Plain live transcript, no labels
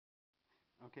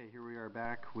Okay, here we are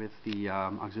back with the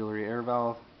auxiliary air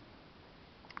valve.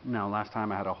 Now, last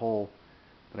time I had a hole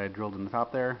that I drilled in the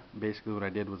top there. Basically what I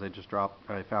did was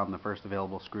I found the first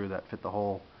available screw that fit the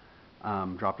hole,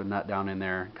 dropped a nut down in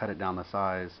there, cut it down the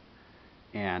size,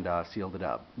 and sealed it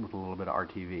up with a little bit of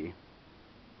RTV.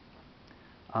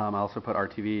 I also put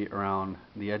RTV around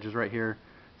the edges right here.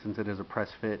 Since it is a press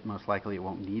fit, most likely it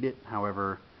won't need it.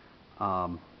 However, I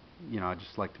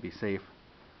just like to be safe,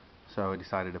 so I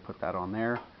decided to put that on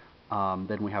there.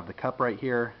 Then we have the cup right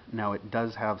here. Now it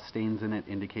does have stains in it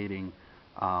indicating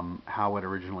how it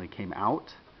originally came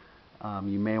out.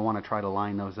 You may want to try to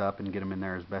line those up and get them in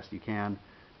there as best you can,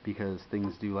 because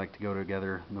things do like to go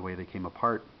together the way they came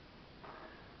apart.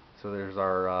 So there's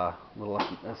our little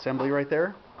assembly right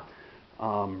there.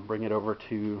 Bring it over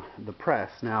to the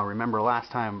press. Now remember, last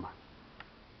time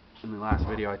in the last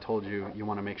video I told you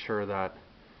want to make sure that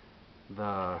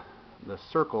the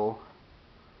circle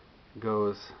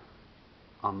goes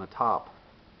on the top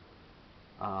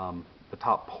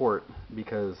port,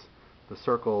 because the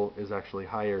circle is actually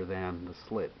higher than the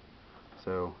slit.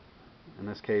 So in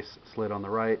this case, slit on the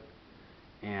right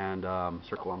and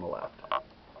circle on the left.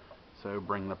 So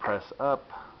bring the press up.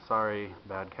 Sorry,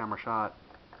 bad camera shot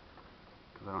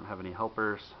because I don't have any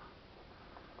helpers.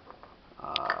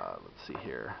 Let's see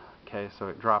here. Okay, so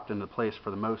it dropped into place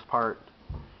for the most part.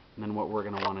 And then what we're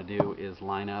going to want to do is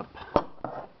line up,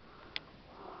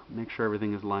 make sure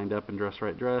everything is lined up in dress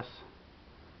right dress,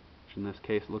 which in this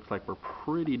case looks like we're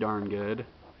pretty darn good.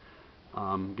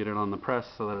 Get it on the press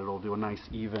so that it'll do a nice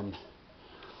even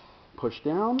push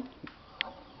down,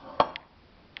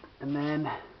 and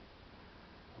then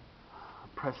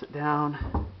press it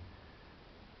down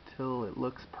till it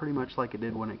looks pretty much like it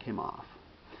did when it came off.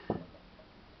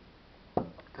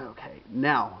 Okay,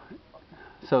 now,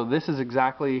 so this is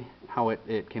exactly how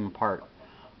it came apart.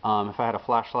 If I had a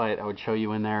flashlight, I would show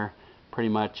you in there. Pretty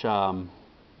much,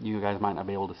 you guys might not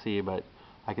be able to see, but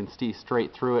I can see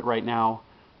straight through it right now,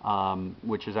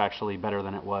 which is actually better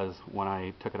than it was when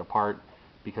I took it apart,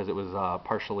 because it was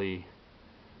partially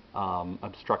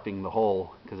obstructing the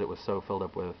hole because it was so filled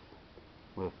up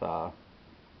with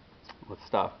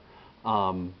stuff.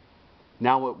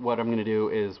 Now what I'm going to do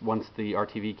is, once the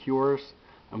RTV cures,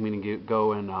 I'm going to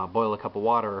go and boil a cup of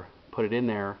water, put it in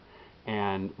there,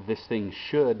 and this thing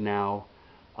should now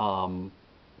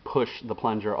push the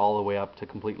plunger all the way up to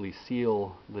completely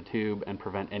seal the tube and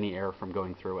prevent any air from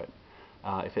going through it.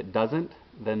 If it doesn't,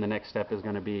 then the next step is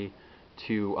going to be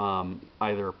to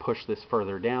either push this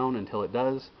further down until it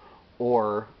does,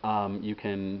 or you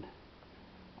can,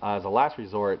 as a last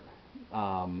resort,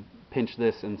 pinch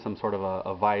this in some sort of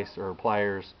a vise or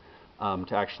pliers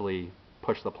to actually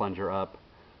push the plunger up,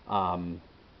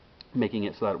 making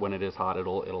it so that when it is hot,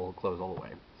 it'll close all the way.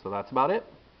 So that's about it.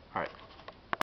 All right.